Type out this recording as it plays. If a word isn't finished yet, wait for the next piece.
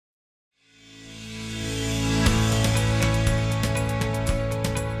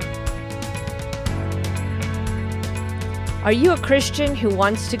Are you a Christian who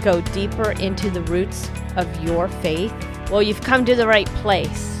wants to go deeper into the roots of your faith? Well, you've come to the right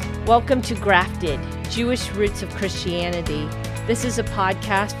place. Welcome to Grafted, Jewish Roots of Christianity. This is a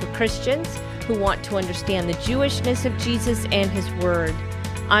podcast for Christians who want to understand the Jewishness of Jesus and His Word.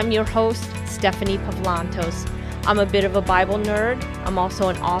 I'm your host, Stephanie Pavlantos. I'm a bit of a Bible nerd. I'm also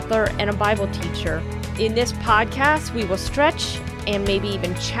an author and a Bible teacher. In this podcast, we will stretch and maybe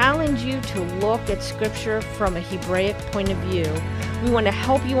even challenge you to look at Scripture from a Hebraic point of view. We want to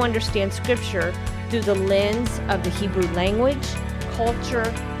help you understand Scripture through the lens of the Hebrew language, culture,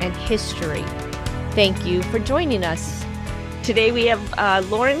 and history. Thank you for joining us. Today we have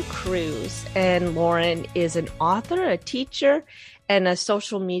Lauren Cruz, and Lauren is an author, a teacher, and a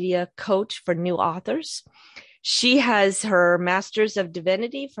social media coach for new authors. She has her Master's of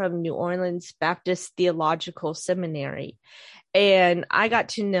Divinity from New Orleans Baptist Theological Seminary. And I got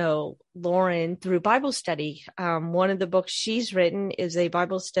to know Lauren through Bible study. One of the books she's written is a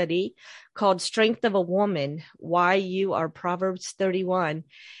Bible study called Strength of a Woman, Why You Are Proverbs 31.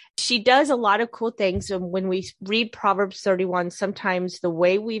 She does a lot of cool things. And when we read Proverbs 31, sometimes the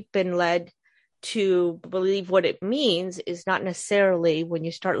way we've been led to believe what it means is not necessarily when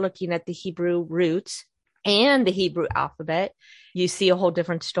you start looking at the Hebrew roots and the Hebrew alphabet, you see a whole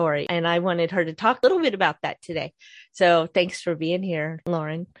different story. And I wanted her to talk a little bit about that today. So thanks for being here,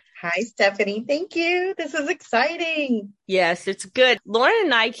 Lauren. Hi, Stephanie. Thank you. This is exciting. Yes, it's good. Lauren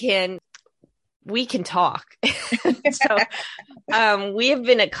and I we can talk. So we have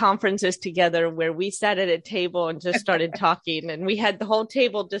been at conferences together where we sat at a table and just started talking. And we had the whole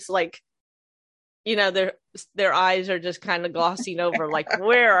table just like, you know, their eyes are just kind of glossing over, like,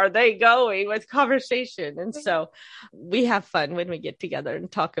 where are they going with conversation? And so we have fun when we get together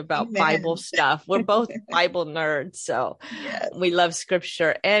and talk about Amen. Bible stuff. We're both Bible nerds. So yes. We love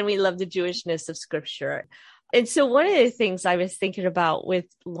Scripture and we love the Jewishness of Scripture. And so one of the things I was thinking about with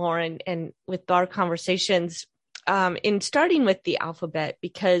Lauren and with our conversations in starting with the alphabet,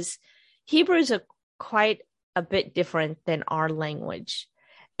 because Hebrews are quite a bit different than our language.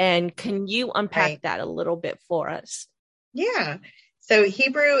 And can you unpack that a little bit for us? Yeah. So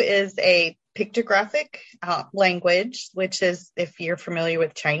Hebrew is a pictographic language, which is, if you're familiar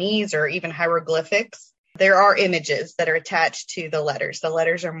with Chinese or even hieroglyphics, there are images that are attached to the letters. The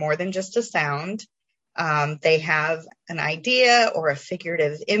letters are more than just a sound. They have an idea or a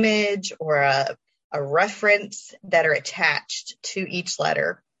figurative image or a reference that are attached to each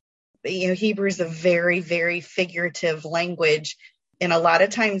letter. You know, Hebrew is a very, very figurative language. And a lot of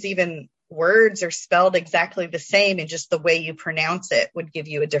times even words are spelled exactly the same, and just the way you pronounce it would give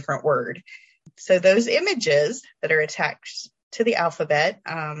you a different word. So those images that are attached to the alphabet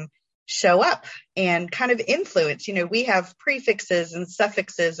show up and kind of influence. You know, we have prefixes and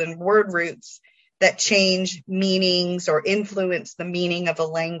suffixes and word roots that change meanings or influence the meaning of a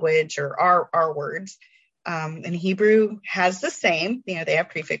language or our words. And Hebrew has the same, you know, they have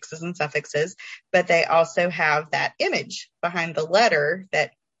prefixes and suffixes, but they also have that image behind the letter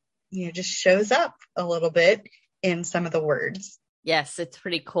that, you know, just shows up a little bit in some of the words. Yes, it's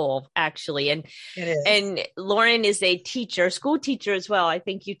pretty cool, actually. And it is. And Lauren is a teacher, school teacher as well. I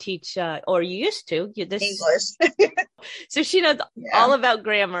think you teach, or you used to. English. So she knows all about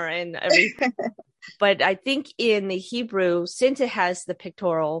grammar and everything. But I think in the Hebrew, since it has the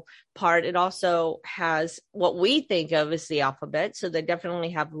pictorial part, it also has what we think of as the alphabet. So they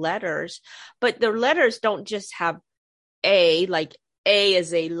definitely have letters, but the letters don't just have A, like A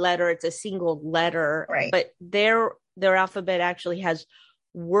is a letter. It's a single letter, right. But their alphabet actually has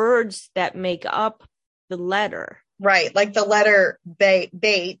words that make up the letter. Right. Like the letter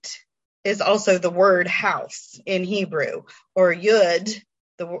Beit is also the word house in Hebrew, or Yud.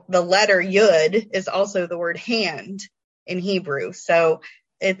 The letter Yud is also the word hand in Hebrew. So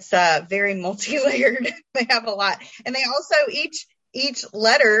it's very multi-layered. They have a lot. And they also, each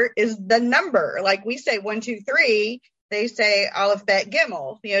letter is the number. Like we say 1, 2, 3, they say Aleph, Bet,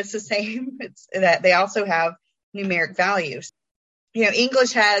 Gimel. You know, it's the same. It's that they also have numeric values. You know,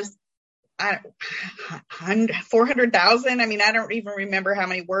 English has 400,000. I mean, I don't even remember how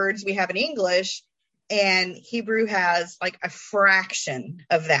many words we have in English. And Hebrew has like a fraction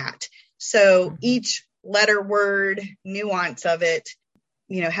of that. So each letter, word, nuance of it,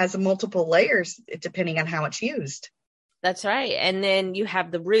 you know, has multiple layers depending on how it's used. That's right. And then you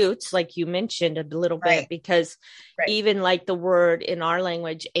have the roots, like you mentioned a little bit, because even like the word in our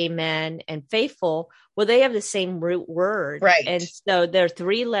language, amen and faithful, well, they have the same root word. Right. And so there are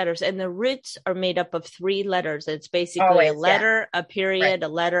 3 letters, and the roots are made up of 3 letters. It's basically always, a letter, a period, a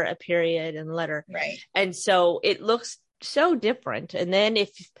letter, a period, and letter. Right. And so it looks so different. And then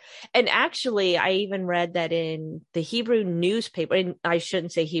and actually I even read that in the Hebrew newspaper, and I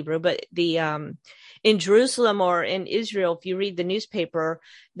shouldn't say Hebrew, but the in Jerusalem or in Israel, if you read the newspaper,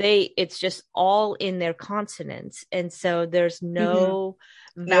 it's just all in their consonants. And so there's no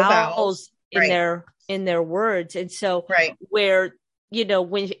No vowels in their words. And so where,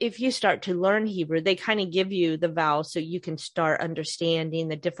 if you start to learn Hebrew, they kind of give you the vowels so you can start understanding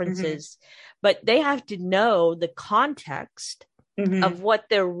the differences, but they have to know the context of what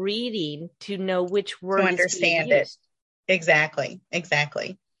they're reading to know which word to understand it. Exactly.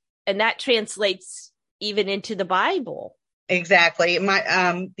 And that translates even into the Bible. Exactly.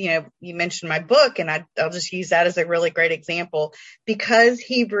 You mentioned my book, and I'll just use that as a really great example, because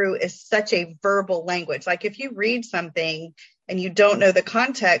Hebrew is such a verbal language. Like if you read something and you don't know the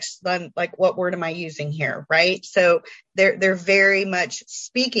context, then like, what word am I using here? Right. So they're very much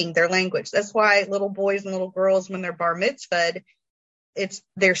speaking their language. That's why little boys and little girls, when they're bar mitzvahed,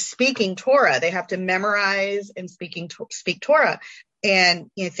 they're speaking Torah. They have to memorize and speak Torah. And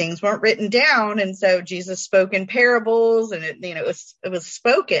things weren't written down, and so Jesus spoke in parables, and it was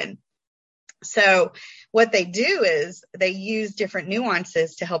spoken. So what they do is they use different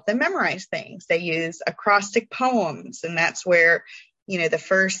nuances to help them memorize things. They use acrostic poems, and that's where the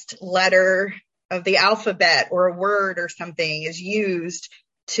first letter of the alphabet or a word or something is used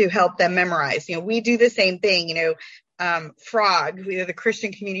to help them memorize. We do the same thing. Frog, the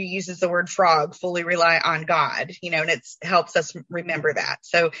Christian community uses the word frog, fully rely on God, and it helps us remember that.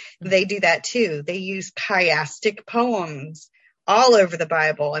 So they do that too. They use chiastic poems all over the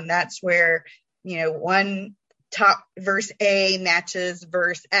Bible. And that's where, one top verse A matches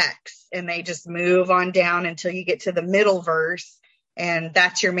verse X, and they just move on down until you get to the middle verse. And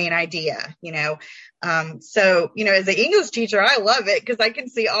that's your main idea, So, as an English teacher, I love it because I can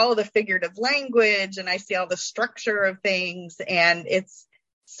see all the figurative language and I see all the structure of things. And it's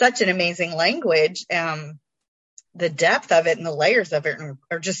such an amazing language. The depth of it and the layers of it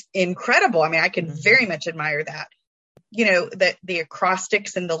are just incredible. I mean, I can very much admire that. The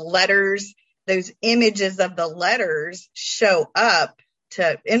acrostics and the letters, those images of the letters show up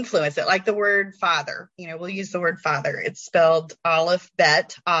to influence it, like the word father. We'll use the word father. It's spelled Aleph,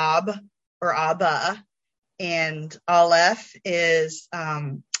 Bet, Ab, or Abba, and Aleph is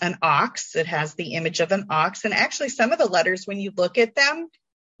an ox. It has the image of an ox, and actually, some of the letters, when you look at them,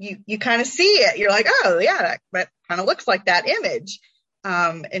 you kind of see it. You're like, oh yeah, that kind of looks like that image.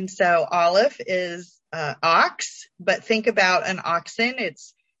 And so Aleph is ox, but think about an oxen.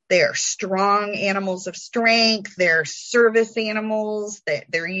 They are strong animals of strength. They're service animals.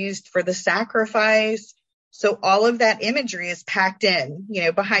 They're used for the sacrifice. So all of that imagery is packed in,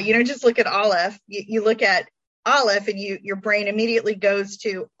 behind. You don't just look at Aleph. You look at Aleph, and your brain immediately goes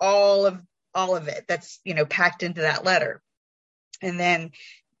to all of it that's packed into that letter. And then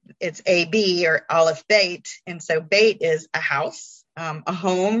it's AB or Aleph Beit, and so Beit is a house. A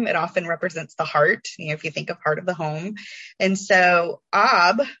home. It often represents the heart, if you think of heart of the home. And so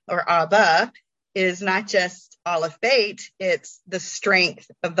Ab or Abba is not just Aleph Beit, it's the strength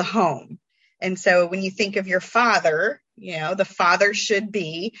of the home. And so when you think of your father, the father should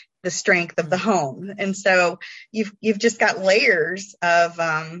be the strength of the home. And so you've just got layers of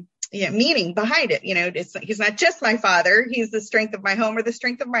meaning behind it. He's not just my father, he's the strength of my home or the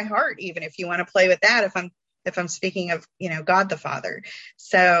strength of my heart, even if you want to play with that, if I'm speaking of, God the Father.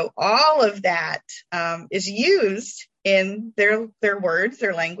 So all of that is used in their words,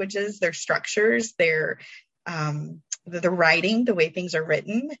 their languages, their structures, their the writing, the way things are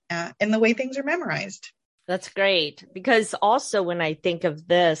written, and the way things are memorized. That's great. Because also when I think of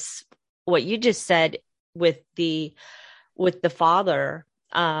this, what you just said with the Father,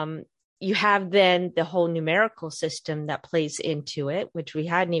 you have then the whole numerical system that plays into it, which we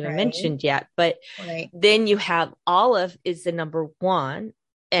hadn't even mentioned yet. But then you have Aleph is the number one,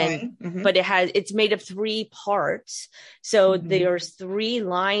 and but it's made of 3 parts. So there's 3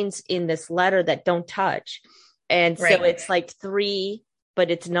 lines in this letter that don't touch, and so it's like 3, but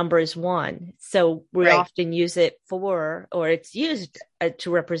its number is 1. So we often use it for, or it's used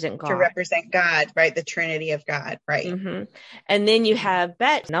to represent God. To represent God, right? The Trinity of God, right? And then you have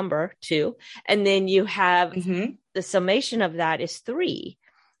Bet, number 2. And then you have the summation of that is 3.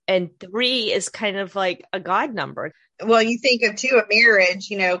 And 3 is kind of like a God number. Well, you think of a marriage,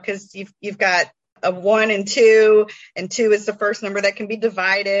 because you've got a 1 and 2, and 2 is the first number that can be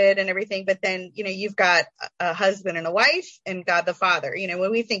divided and everything. But then, you've got a husband and a wife and God the Father.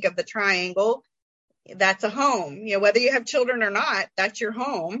 When we think of the triangle, that's a home, whether you have children or not, that's your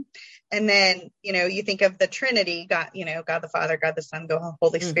home. And then, you think of the Trinity, God, God the Father, God the Son, God the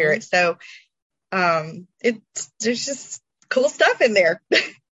Holy Spirit. So There's just cool stuff in there.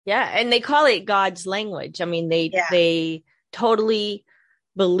 Yeah. And they call it God's language. I mean, Yeah. they totally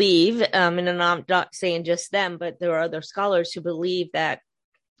believe, and I'm not saying just them, but there are other scholars who believe that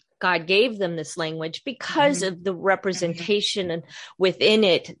God gave them this language because of the representation and within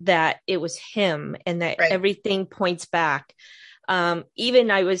it, that it was him, and that everything points back.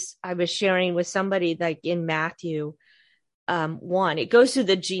 Even I was sharing with somebody, like in Matthew 1, it goes through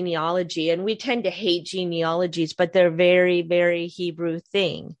the genealogy, and we tend to hate genealogies, but they're very, very Hebrew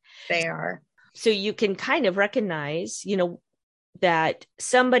thing. They are. So you can kind of recognize, that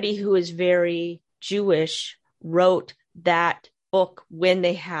somebody who is very Jewish wrote that book when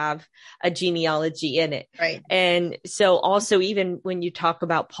they have a genealogy in it. Right. And so also, even when you talk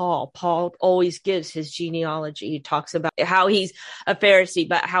about Paul always gives his genealogy. He talks about how he's a Pharisee,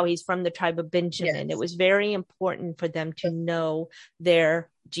 but how he's from the tribe of Benjamin. Yes. It was very important for them to know their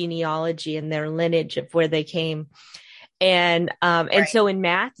genealogy and their lineage of where they came. And so in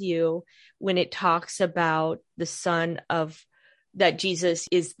Matthew, when it talks about that Jesus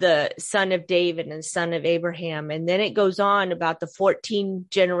is the son of David and son of Abraham. And then it goes on about the 14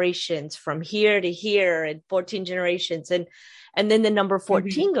 generations from here to here, and 14 generations. And then the number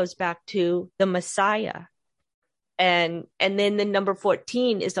 14 goes back to the Messiah. And then the number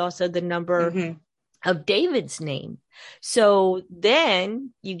 14 is also the number of David's name. So then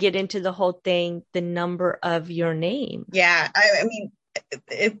you get into the whole thing, the number of your name. Yeah. I mean,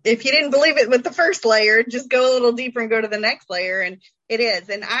 if you didn't believe it with the first layer, just go a little deeper and go to the next layer. And it is.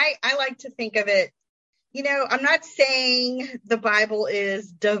 And I like to think of it, I'm not saying the Bible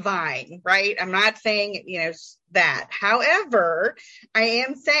is divine, right? I'm not saying, that. However, I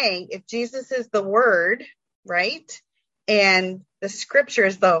am saying if Jesus is the word, right? And the scripture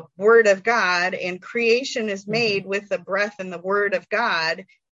is the word of God, and creation is made with the breath and the word of God,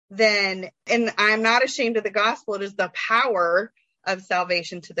 then, and I'm not ashamed of the gospel, it is the power of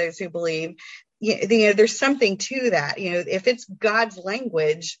salvation to those who believe. There's something to that. If it's God's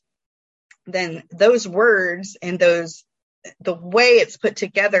language, then those words and the way it's put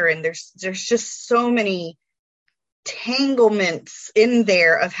together, and there's just so many tanglements in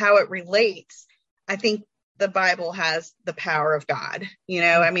there of how it relates. I think the Bible has the power of God.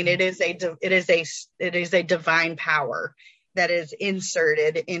 I mean, it is a divine power that is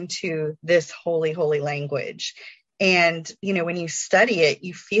inserted into this holy, holy language. And, when you study it,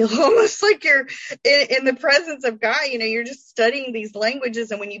 you feel almost like you're in the presence of God. You're just studying these languages.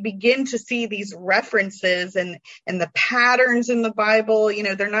 And when you begin to see these references and the patterns in the Bible,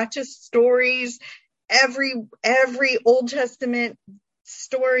 they're not just stories. Every Old Testament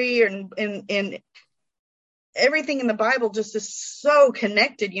story and everything in the Bible just is so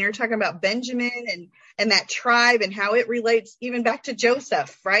connected. You're talking about Benjamin and that tribe and how it relates even back to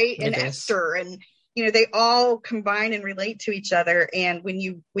Joseph, right? And Esther, and they all combine and relate to each other. And when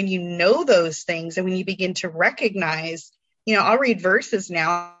you know those things, and when you begin to recognize, I'll read verses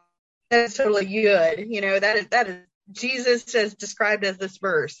now. That's totally good. That is Jesus as described as this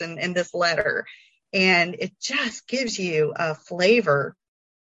verse and this letter. And it just gives you a flavor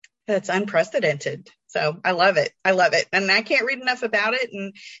that's unprecedented. So I love it. And I can't read enough about it.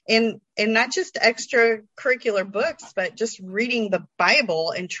 And not just extracurricular books, but just reading the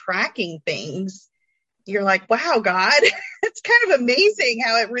Bible and tracking things. You're like, wow, God, it's kind of amazing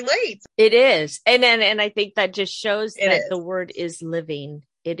how it relates. It is. And I think that just shows that the word is living.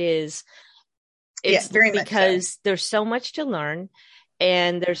 It's very because so. There's so much to learn,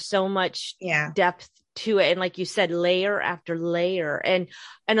 and there's so much depth to it. And like you said, layer after layer. And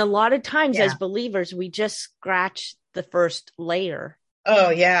a lot of times as believers, we just scratch the first layer. Oh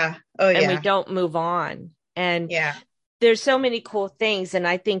yeah. And we don't move on. And there's so many cool things. And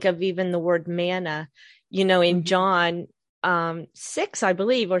I think of even the word manna, in John 6, I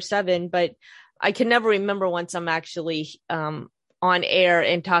believe, or 7, but I can never remember once I'm actually on air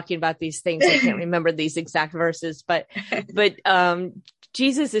and talking about these things. I can't remember these exact verses, but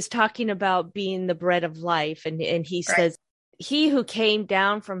Jesus is talking about being the bread of life. And he says, he who came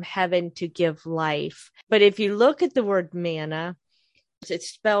down from heaven to give life. But if you look at the word manna, it's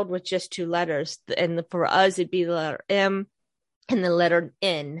spelled with just 2 letters. And for us, it'd be the letter M and the letter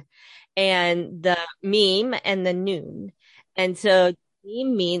N, and the meme and the noon. And so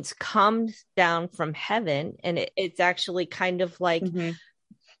meme means comes down from heaven. And it's actually kind of like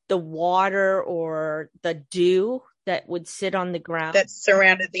the water or the dew that would sit on the ground that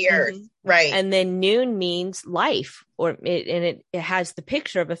surrounded the earth. Right. And then noon means life, it has the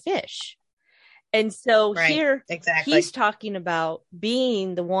picture of a fish. And so here he's talking about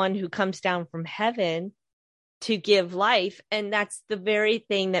being the one who comes down from heaven to give life. And that's the very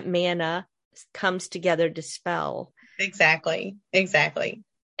thing that manna comes together to spell. Exactly.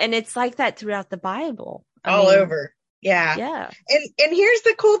 And it's like that throughout the Bible. All over. Yeah. And here's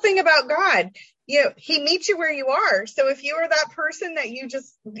the cool thing about God. He meets you where you are. So if you are that person that you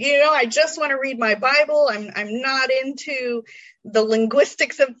just, I just want to read my Bible. I'm not into the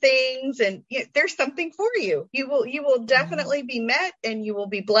linguistics of things, and there's something for you. You will definitely be met, and you will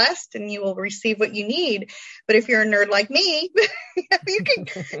be blessed, and you will receive what you need. But if you're a nerd like me, you can,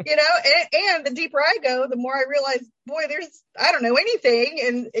 and the deeper I go, the more I realize, boy, I don't know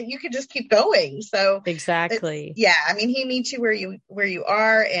anything, and you can just keep going. So exactly. He meets you where you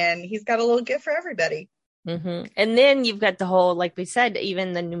are, and he's got a little gift for everybody. Mm-hmm. And then you've got the whole, like we said,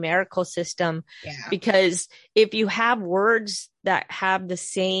 even the numerical system, because if you have words that have the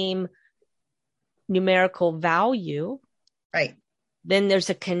same numerical value, right, then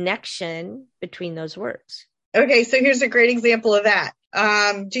there's a connection between those words. Okay, so here's a great example of that.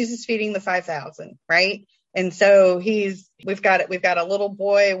 Jesus feeding the 5,000, right? And so we've got a little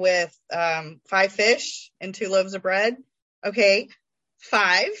boy with 5 fish and 2 loaves of bread. Okay,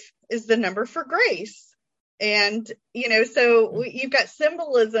 5 is the number for grace. And, you've got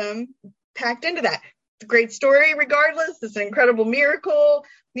symbolism packed into that. It's a great story regardless. It's an incredible miracle.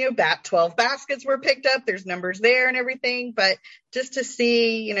 12 baskets were picked up. There's numbers there and everything. But just to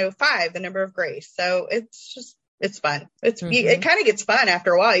see, 5, the number of grace. So it's fun. It kind of gets fun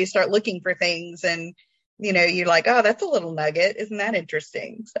after a while. You start looking for things and, you're like, oh, that's a little nugget. Isn't that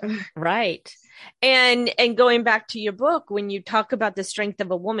interesting? So. Right. And going back to your book, when you talk about the strength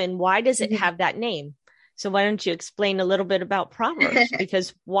of a woman, why does it have that name? So why don't you explain a little bit about Proverbs?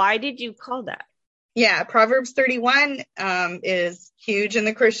 Because why did you call that? Yeah, Proverbs 31 is huge in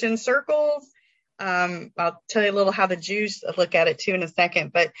the Christian circles. I'll tell you a little how the Jews look at it too in a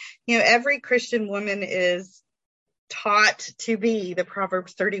second. But, every Christian woman is taught to be the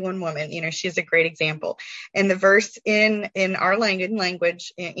Proverbs 31 woman. She's a great example. And the verse in our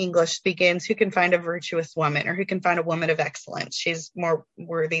language, in English, begins, who can find a virtuous woman, or who can find a woman of excellence? She's more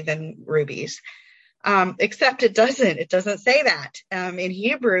worthy than rubies. Except it doesn't say that. In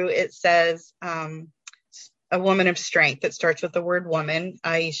Hebrew, it says a woman of strength. It starts with the word woman,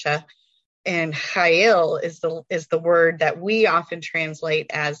 Aisha, and Chayil is the word that we often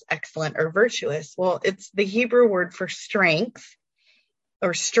translate as excellent or virtuous. Well, it's the Hebrew word for strength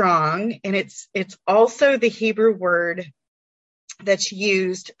or strong, and it's also the Hebrew word that's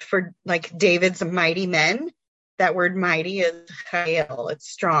used for like David's mighty men. That word mighty is Chayil. It's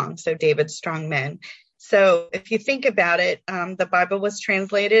strong. So David's strong men. So if you think about it, the Bible was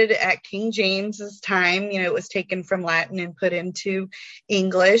translated at King James's time. It was taken from Latin and put into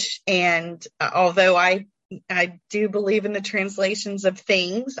English. And although I do believe in the translations of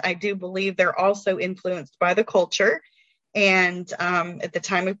things, I do believe they're also influenced by the culture. And at the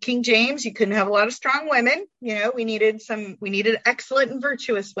time of King James, you couldn't have a lot of strong women. We needed excellent and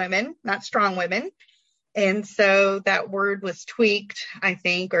virtuous women, not strong women. And so that word was tweaked, I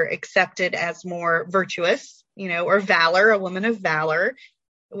think, or accepted as more virtuous, or valor, a woman of valor,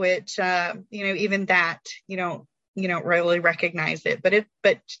 which, even that, you don't really recognize it,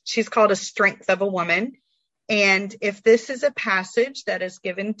 but she's called a strength of a woman. And if this is a passage that is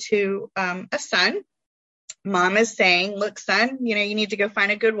given to a son, mom is saying, look, son, you need to go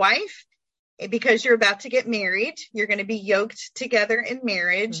find a good wife. Because you're about to get married, you're going to be yoked together in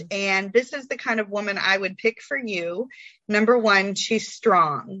marriage. And this is the kind of woman I would pick for you. Number one, she's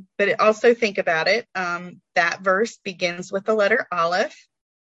strong. But also think about it. That verse begins with the letter Aleph,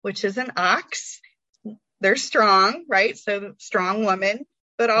 which is an ox. They're strong, right? So strong woman.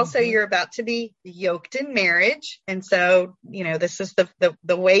 But also you're about to be yoked in marriage. And so, this is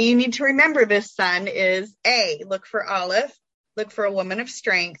the way you need to remember this, son, is look for Aleph. Look for a woman of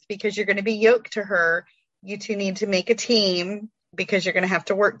strength, because you're going to be yoked to her. You two need to make a team, because you're going to have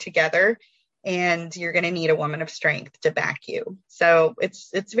to work together, and you're going to need a woman of strength to back you. So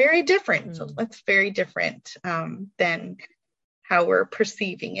it's very different. So it's very different than how we're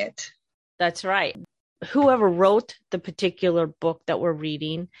perceiving it. That's right. Whoever wrote the particular book that we're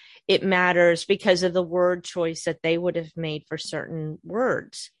reading, it matters because of the word choice that they would have made for certain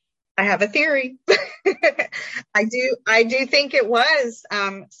words. I have a theory. I do think it was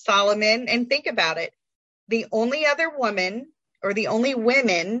Solomon. And think about it. The only other woman, or the only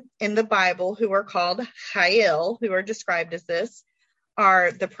women in the Bible who are called Chayil, who are described as this,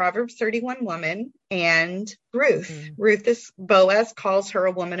 are the Proverbs 31 woman and Ruth. Boaz calls her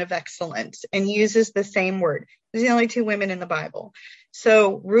a woman of excellence and uses the same word. There's the only 2 women in the Bible.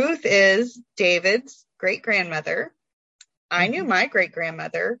 So Ruth is David's great-grandmother. I knew my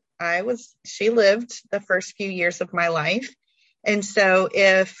great-grandmother. She lived the first few years of my life. And so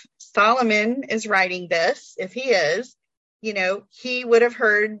if Solomon is writing this, if he is, he would have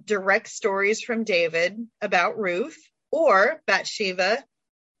heard direct stories from David about Ruth, or Bathsheba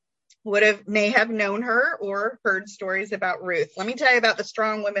may have known her or heard stories about Ruth. Let me tell you about the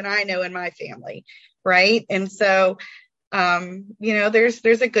strong women I know in my family, right? And so,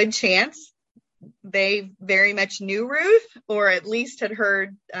 there's a good chance they very much knew Ruth, or at least had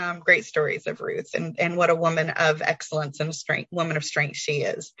heard great stories of Ruth and what a woman of excellence and woman of strength she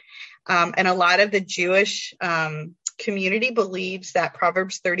is. And a lot of the Jewish community believes that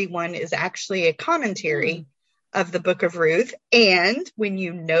Proverbs 31 is actually a commentary of the book of Ruth. And when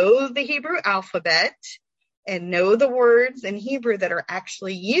you know the Hebrew alphabet and know the words in Hebrew that are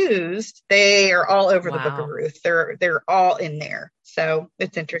actually used, they are all over the book of Ruth. They're all in there. So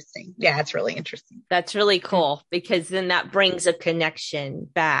it's interesting. Yeah, it's really interesting. That's really cool, because then that brings a connection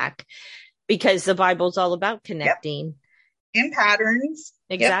back, because the Bible's all about connecting. Yep. And patterns.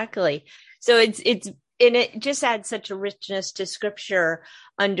 Exactly. Yep. So and it just adds such a richness to scripture,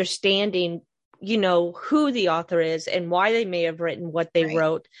 understanding, who the author is and why they may have written what they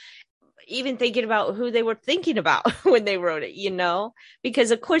wrote, even thinking about who they were thinking about when they wrote it, because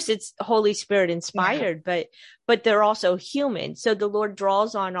of course it's Holy Spirit inspired, but they're also human. So the Lord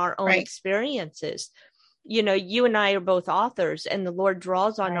draws on our own experiences. You and I are both authors, and the Lord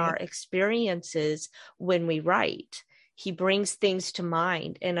draws on our experiences when we write. He brings things to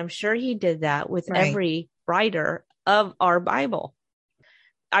mind. And I'm sure he did that with every writer of our Bible.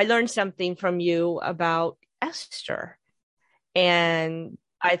 I learned something from you about Esther, and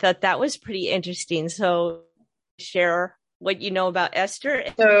I thought that was pretty interesting. So share what you know about Esther.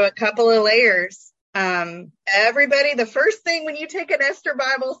 So a couple of layers. Everybody, the first thing when you take an Esther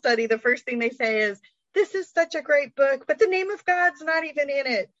Bible study, the first thing they say is, this is such a great book, but the name of God's not even in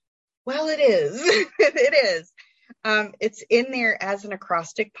it. Well, it is. It is. It's in there as an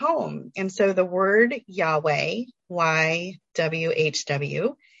acrostic poem. And so the word Yahweh,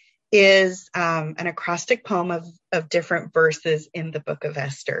 YWHW, is an acrostic poem of different verses in the book of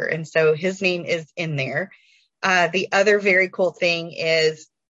Esther. And so his name is in there. The other very cool thing is,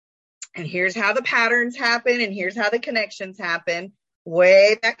 and here's how the patterns happen, and here's how the connections happen.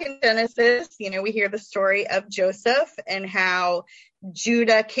 Way back in Genesis, we hear the story of Joseph and how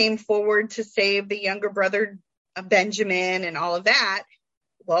Judah came forward to save the younger brother Benjamin and all of that.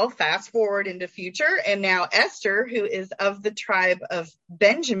 Well, fast forward into future, and now Esther, who is of the tribe of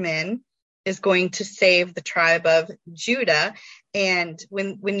Benjamin, is going to save the tribe of Judah. And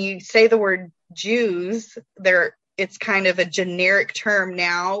when you say the word Jews, it's kind of a generic term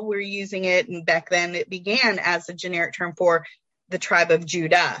now. We're using it, and back then it began as a generic term for the tribe of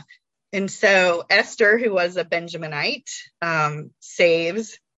Judah. And so Esther, who was a Benjaminite,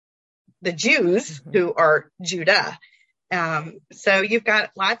 saves the Jews who are Judah. So you've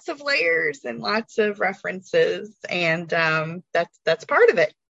got lots of layers and lots of references, and that's part of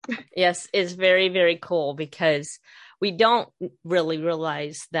it. Yes, it's very, very cool, because we don't really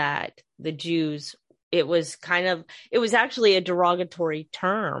realize that the Jews, it was actually a derogatory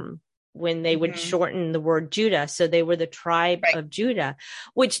term when they would shorten the word Judah. So they were the tribe of Judah,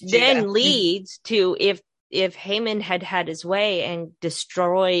 which then leads to, if Haman had his way and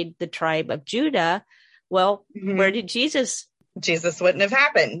destroyed the tribe of Judah, well, where did Jesus wouldn't have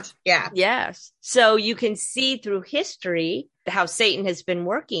happened. Yeah. Yes. So you can see through history how Satan has been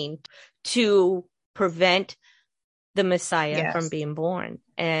working to prevent the Messiah from being born.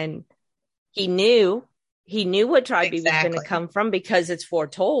 And he knew what tribe he was going to come from, because it's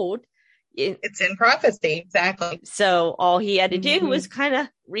foretold. It's in prophecy. Exactly. So all he had to do was kind of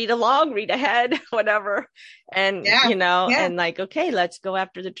read ahead, whatever. And, and okay, let's go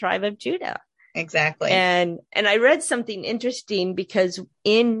after the tribe of Judah. Exactly. And I read something interesting, because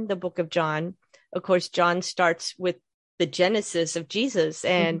in the book of John, of course, John starts with the genesis of Jesus,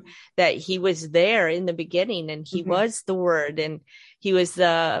 and that he was there in the beginning, and he was the Word, and he was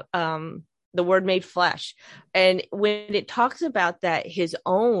the Word made flesh. And when it talks about that, his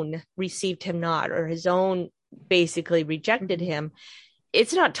own received him not, or his own basically rejected him,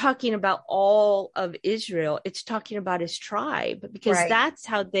 it's not talking about all of Israel. It's talking about his tribe, because that's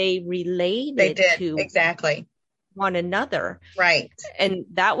how they related to one another. Right. And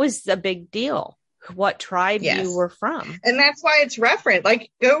that was a big deal, what tribe you were from. And that's why it's referenced.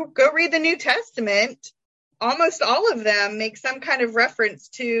 Like, go read the New Testament. Almost all of them make some kind of reference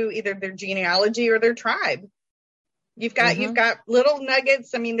to either their genealogy or their tribe. You've got little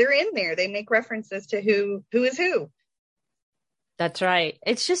nuggets. I mean, they're in there. They make references to who is who. That's right.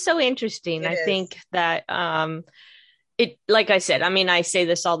 It's just so interesting. I think that It, like I said, I mean, I say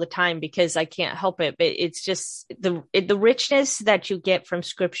this all the time because I can't help it, but it's just the richness that you get from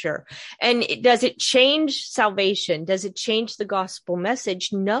scripture. And does it change salvation? Does it change the gospel message?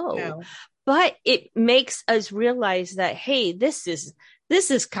 No, No. but it makes us realize that, hey, this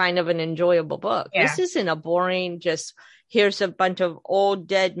is kind of an enjoyable book. Yeah. This isn't a boring, just here's a bunch of old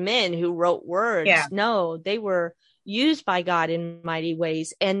dead men who wrote words. Yeah. No, they were used by God in mighty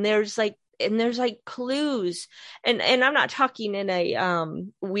ways. And there's like clues, and I'm not talking in a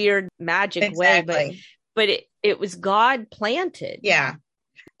weird magic way, but it was God planted. Yeah.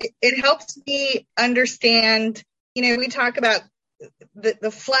 It helps me understand, we talk about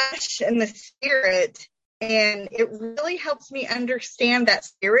the flesh and the spirit, and it really helps me understand that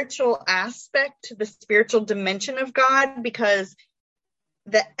spiritual aspect, the spiritual dimension of God, because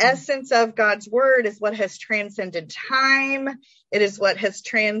the essence of God's word is what has transcended time. It is what has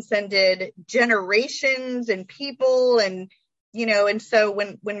transcended generations and people. And, and so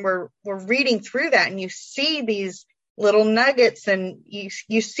when we're reading through that and you see these little nuggets and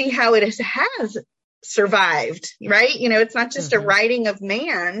you see how it has survived, right? It's not just a writing of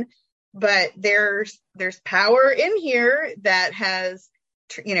man, but there's power in here that has,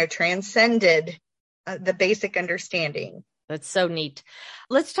 transcended the basic understanding. That's so neat.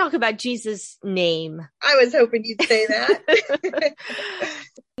 Let's talk about Jesus' name. I was hoping you'd say that.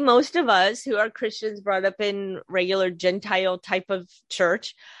 Most of us who are Christians brought up in regular Gentile type of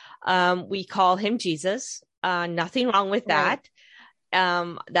church, we call him Jesus. Nothing wrong with that.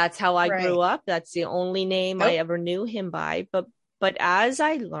 That's how I grew up. That's the only name I ever knew him by. But as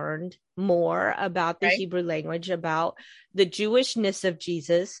I learned more about the Hebrew language, about the Jewishness of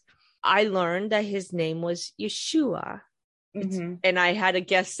Jesus, I learned that his name was Yeshua. Mm-hmm. And I had a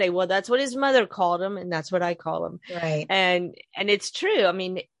guest say, well, that's what his mother called him, and that's what I call him. Right. And it's true. I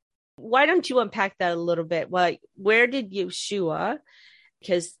mean, why don't you unpack that a little bit? Well, where did Yeshua?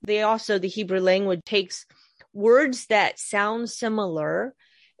 Because the Hebrew language takes words that sound similar,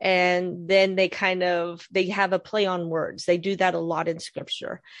 and then they have a play on words. They do that a lot in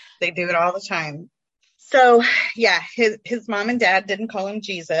scripture. They do it all the time. So, yeah, his mom and dad didn't call him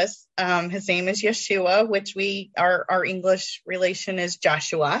Jesus. His name is Yeshua, which our English relation is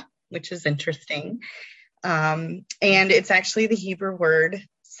Joshua, which is interesting. And it's actually the Hebrew word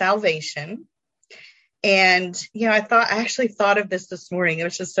salvation. And, I actually thought of this morning. It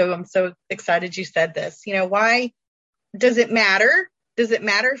was just I'm so excited you said this. Why does it matter? Does it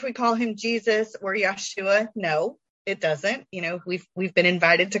matter if we call him Jesus or Yeshua? No, it doesn't. We've been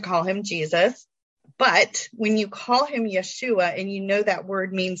invited to call him Jesus. But when you call him Yeshua and that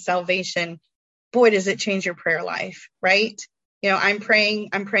word means salvation, boy, does it change your prayer life, right? I'm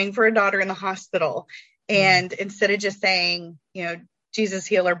praying for a daughter in the hospital. And instead of just saying, Jesus,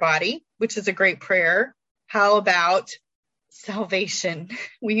 heal her body, which is a great prayer, how about salvation?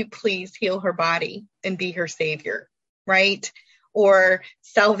 Will you please heal her body and be her savior, right? Or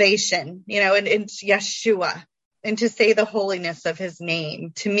salvation, and it's Yeshua, and to say the holiness of his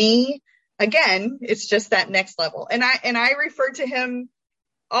name. To me, again, it's just that next level. And I refer to him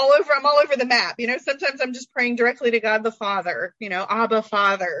all over. I'm all over the map. Sometimes I'm just praying directly to God the Father, Abba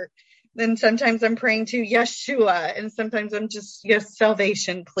Father. Then sometimes I'm praying to Yeshua, and sometimes I'm just, yes,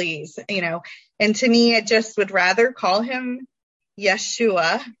 salvation, please. And to me, I just would rather call him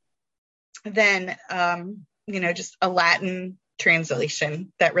Yeshua than, just a Latin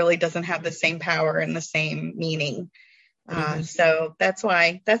translation that really doesn't have the same power and the same meaning. So that's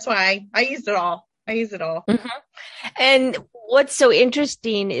why I use it all. Mm-hmm. And what's so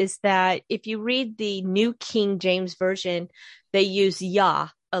interesting is that if you read the New King James Version, they use Yah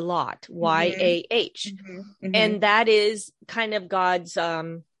a lot, Y-A-H. Mm-hmm. And that is kind of God's,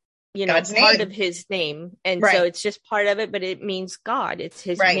 God's part name. Of his name. And so it's just part of it, but it means God. It's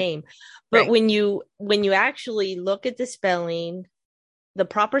his name. But when you actually look at the spelling, the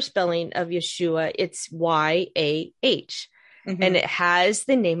proper spelling of Yeshua, it's Y-A-H. Mm-hmm. And it has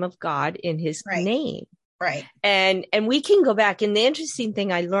the name of God in his name. Right. And we can go back. And the interesting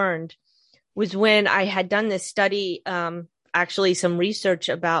thing I learned was when I had done this study, actually some research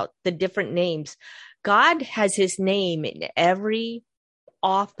about the different names. God has his name in every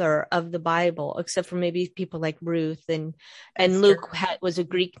author of the Bible, except for maybe people like Ruth and Luke was a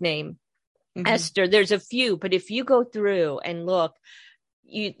Greek name. Mm-hmm. Esther, there's a few, but if you go through and look,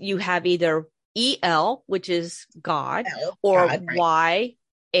 you have either E-L, which is God, or God,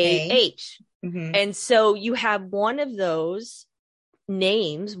 Y-A-H. Mm-hmm. And so you have one of those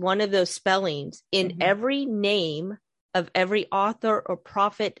names, one of those spellings in every name of every author or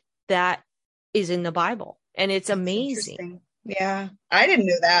prophet that is in the Bible. And it's amazing. Yeah. I didn't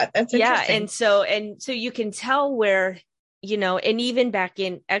know that. That's interesting. Yeah. And so you can tell where and even back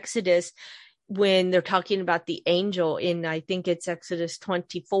in Exodus, when they're talking about the angel in, I think it's Exodus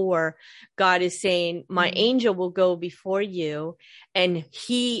 24, God is saying, my angel will go before you, and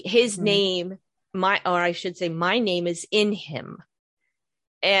his name, my name is in him.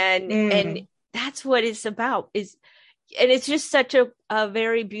 And that's what it's about, and it's just such a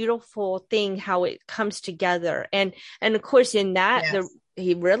very beautiful thing how it comes together. And of course in that,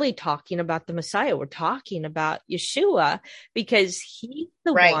 he really talking about the Messiah. We're talking about Yeshua, because he's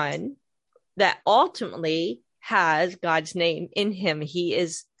the one that ultimately has God's name in him.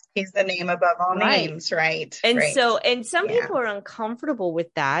 He's the name above all names, right? And so, and some people are uncomfortable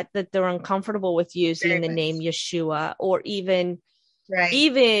with that they're uncomfortable with using the name Yeshua, or even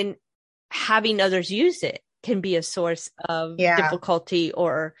having others use it can be a source of difficulty,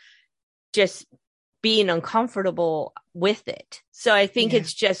 or just being uncomfortable with it. So I think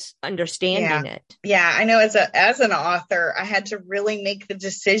it's just understanding it. Yeah, I know as an author, I had to really make the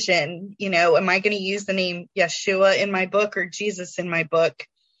decision, am I going to use the name Yeshua in my book or Jesus in my book?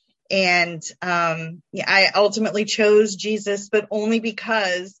 And I ultimately chose Jesus, but only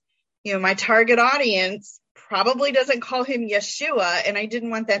because, my target audience probably doesn't call him Yeshua, and I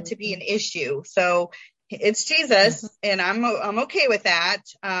didn't want that to be an issue. So it's Jesus, and I'm okay with that.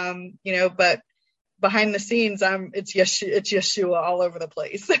 But behind the scenes, it's Yeshua all over the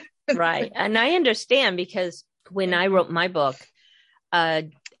place. Right. And I understand, because when I wrote my book,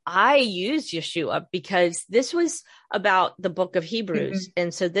 I used Yeshua because this was about the book of Hebrews.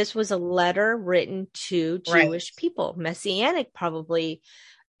 And so this was a letter written to Jewish people, Messianic probably.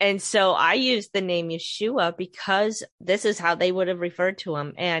 And so I used the name Yeshua because this is how they would have referred to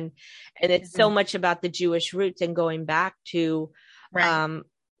him. And it's so much about the Jewish roots and going back to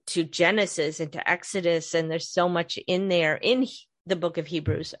Genesis and to Exodus. And there's so much in there in the book of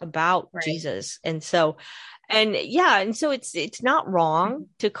Hebrews about Jesus. And so, and so it's not wrong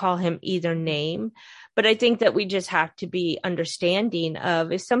to call him either name, but I think that we just have to be understanding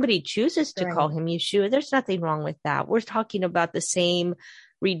of, if somebody chooses to call him Yeshua, there's nothing wrong with that. We're talking about the same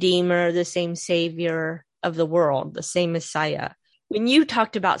Redeemer, the same Savior of the world, the same Messiah. When you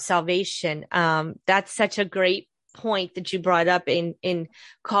talked about salvation, that's such a great point that you brought up in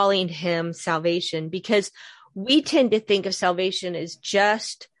calling him salvation, because we tend to think of salvation as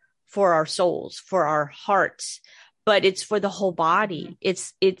just for our souls, for our hearts, but it's for the whole body.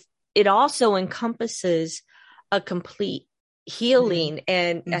 It also encompasses a complete healing,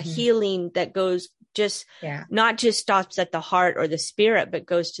 and a healing that goes not just stops at the heart or the spirit, but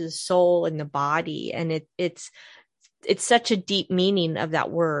goes to the soul and the body. And it's such a deep meaning of that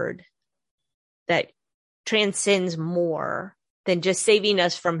word that transcends more than just saving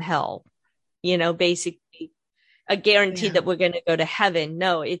us from hell, basically a guarantee that we're going to go to heaven.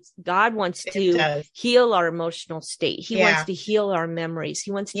 No, it's God wants to heal our emotional state. He wants to heal our memories.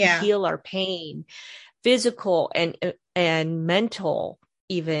 He wants to heal our pain, physical and mental,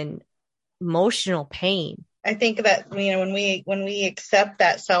 even emotional pain. I think that, when we accept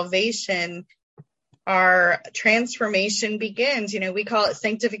that salvation, our transformation begins. We call it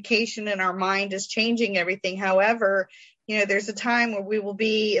sanctification, and our mind is changing everything. However, there's a time where we will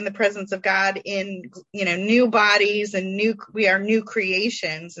be in the presence of God in, new bodies, and we are new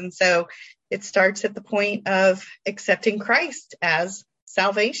creations. And so it starts at the point of accepting Christ as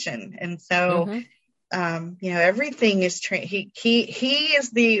salvation. And so, everything is, he is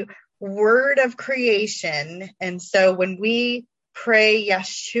the word of creation. And so when we pray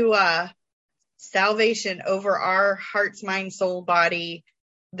Yeshua, salvation over our hearts, mind, soul, body,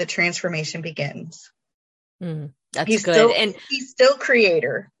 the transformation begins. That's good. And he's still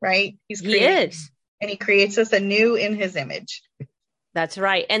creator, right? He is. And he creates us anew in his image. That's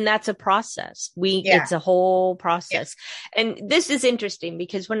right. And that's a process. It's a whole process. Yeah. And this is interesting,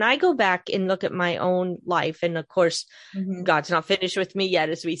 because when I go back and look at my own life, and of course, God's not finished with me yet,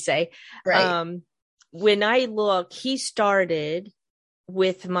 as we say, when I look, he started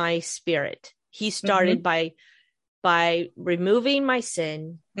with my spirit. He started by removing my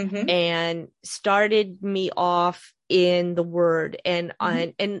sin and started me off in the word and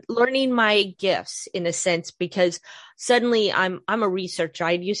learning my gifts, in a sense, because suddenly I'm a researcher.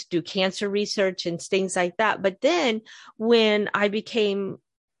 I used to do cancer research and things like that. But then when I became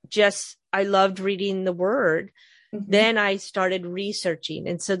I loved reading the word, then I started researching.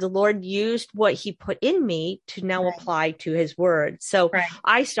 And so the Lord used what he put in me to now apply to his word. So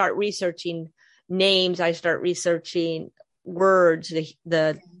I start researching names. I start researching words,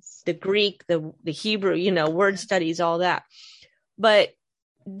 the Greek, the Hebrew, word studies, all that. But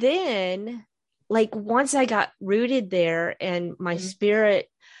then, once I got rooted there and my spirit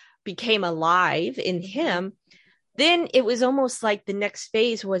became alive in him, then it was almost like the next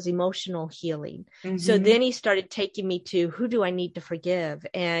phase was emotional healing. So then he started taking me to, who do I need to forgive,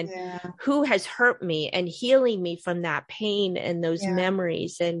 and who has hurt me, and healing me from that pain and those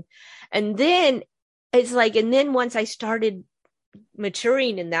memories. And then it's like, and then once I started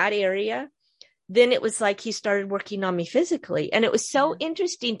maturing in that area, then it was like he started working on me physically. And it was so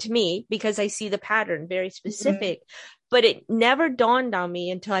interesting to me because I see the pattern very specific, but it never dawned on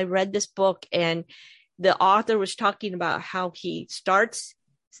me until I read this book, and the author was talking about how he starts,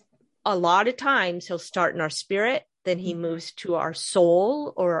 a lot of times he'll start in our spirit, then he moves to our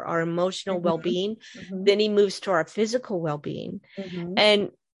soul or our emotional well-being, then he moves to our physical well-being.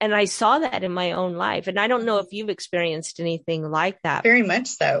 And I saw that in my own life. And I don't know if you've experienced anything like that. Very much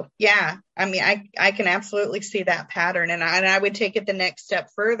so. Yeah. I mean, I can absolutely see that pattern. And I would take it the next step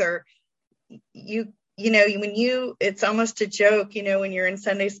further. It's almost a joke, when you're in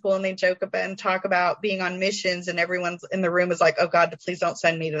Sunday school and they joke about and talk about being on missions, and everyone's in the room is like, oh God, please don't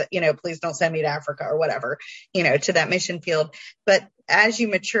send me to, please don't send me to Africa or whatever, to that mission field. But as you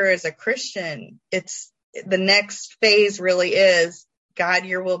mature as a Christian, it's the next phase really is, God,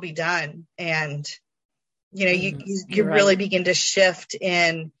 your will be done. And, you really begin to shift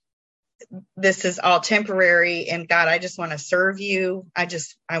in, this is all temporary. And God, I just want to serve you. I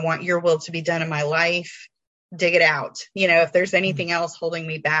want your will to be done in my life. Dig it out. If there's anything else holding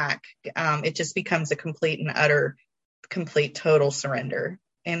me back, it just becomes a complete and utter, total surrender.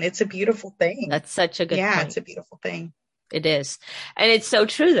 And it's a beautiful thing. That's such a good point. It's a beautiful thing. It is. And it's so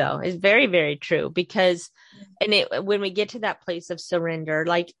true, though. It's very, very true, because when we get to that place of surrender,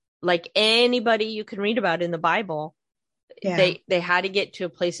 like anybody you can read about in the Bible, they had to get to a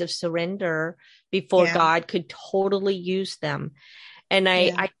place of surrender before God could totally use them. And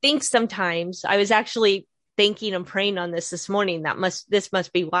I think sometimes, I was actually thinking and praying on this morning, this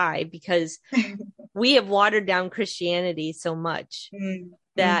must be why, because we have watered down Christianity so much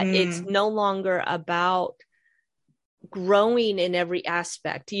that it's no longer about growing in every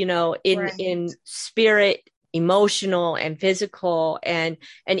aspect, in spirit, emotional and physical, and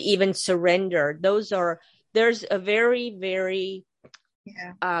even surrender. There's a very, very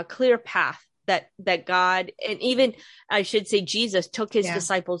clear path that God, and even I should say Jesus, took his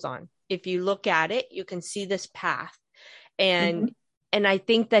disciples on. If you look at it, you can see this path. And I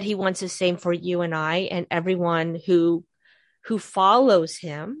think that he wants the same for you and I and everyone who follows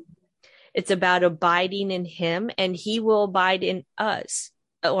him. It's about abiding in him, and he will abide in us.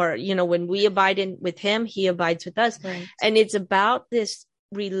 Or, when we abide with him, he abides with us. Right. And it's about this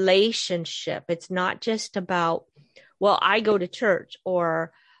relationship. It's not just about, well, I go to church,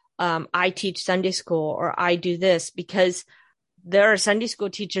 or I teach Sunday school, or I do this, because there are Sunday school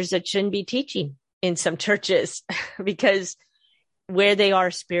teachers that shouldn't be teaching in some churches because where they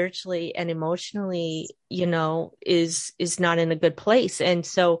are spiritually and emotionally, is not in a good place. And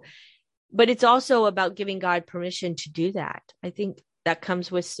so, but it's also about giving God permission to do that. I think that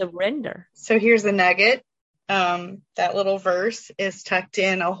comes with surrender. So here's the nugget. That little verse is tucked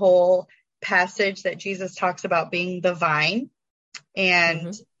in a whole passage that Jesus talks about being the vine,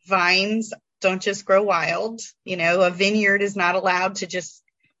 and vines don't just grow wild. A vineyard is not allowed to just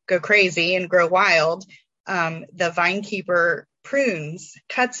go crazy and grow wild. The vine keeper prunes,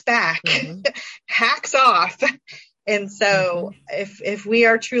 cuts back, hacks off. And so if we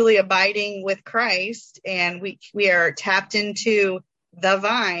are truly abiding with Christ, and we are tapped into the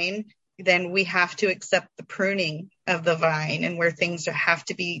vine, then we have to accept the pruning of the vine, and where things have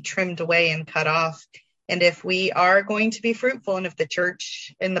to be trimmed away and cut off. And if we are going to be fruitful, and if the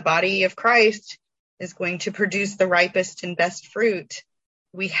church in the body of Christ is going to produce the ripest and best fruit,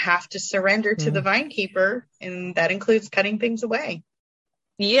 we have to surrender to the vine keeper, and that includes cutting things away.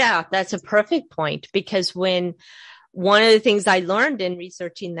 Yeah, that's a perfect point, because one of the things I learned in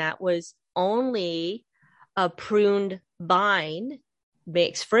researching that was only a pruned vine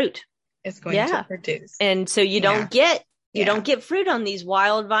makes fruit. It's going to produce. And so you don't get fruit on these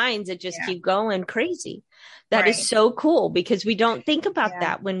wild vines that just keep going crazy. That is so cool, because we don't think about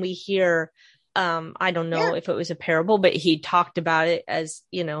that when we hear, I don't know if it was a parable, but he talked about it as,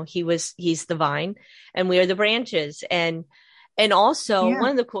 he's the vine and we are the branches. And also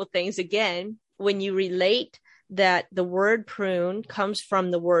one of the cool things, again, when you relate that the word prune comes from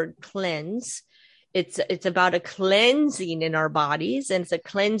the word cleanse, it's about a cleansing in our bodies, and it's a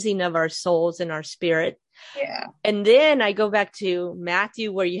cleansing of our souls and our spirit. Yeah. And then I go back to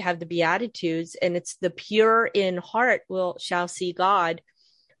Matthew, where you have the Beatitudes, and it's the pure in heart shall see God.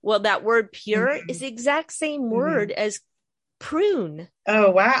 Well, that word pure is the exact same word as prune.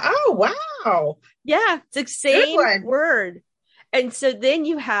 Oh, wow. Yeah, it's the same word. And so then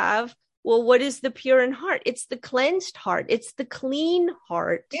you have Well, what is the pure in heart? It's the cleansed heart. It's the clean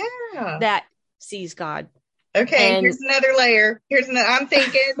heart that sees God. Okay, here's another layer. I'm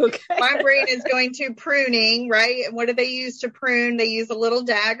thinking my brain is going to pruning, right? And what do they use to prune? They use a little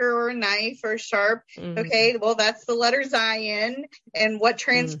dagger or a knife or sharp. Okay, well, that's the letter Zion. And what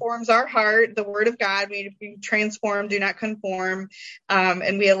transforms our heart? The word of God. We transform, do not conform.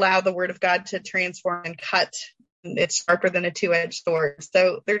 And we allow the word of God to transform and cut. It's sharper than a two-edged sword.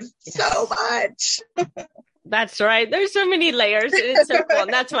 So there's so much. That's right. There's so many layers, and it's so cool.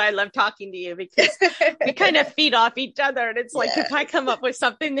 And that's why I love talking to you, because we kind of feed off each other. And it's like, if I come up with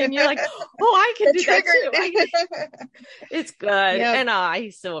something, then you're like, oh, I can do that too. It's good. Yep. And I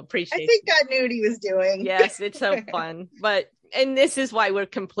so appreciate it. I think God knew what he was doing. Yes, it's so fun. And this is why we're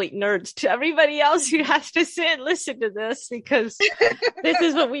complete nerds to everybody else who has to sit and listen to this, because this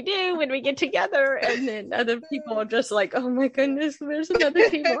is what we do when we get together. And then other people are just like, oh my goodness, there's another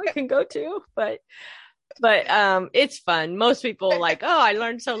table I can go to. But it's fun. Most people are like, oh, I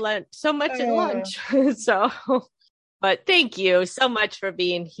learned so much at lunch. But thank you so much for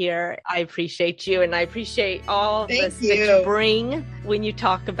being here. I appreciate you, and I appreciate all that you bring when you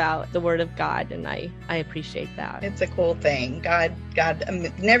talk about the word of God, and I appreciate that. It's a cool thing. God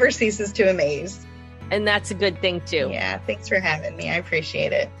never ceases to amaze. And that's a good thing too. Yeah, thanks for having me. I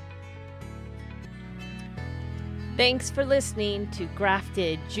appreciate it. Thanks for listening to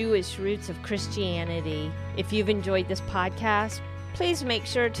Grafted, Jewish Roots of Christianity. If you've enjoyed this podcast, please make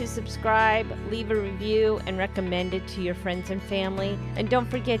sure to subscribe, leave a review, and recommend it to your friends and family. And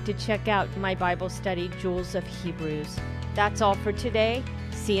don't forget to check out my Bible study, Jewels of Hebrews. That's all for today.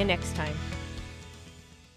 See you next time.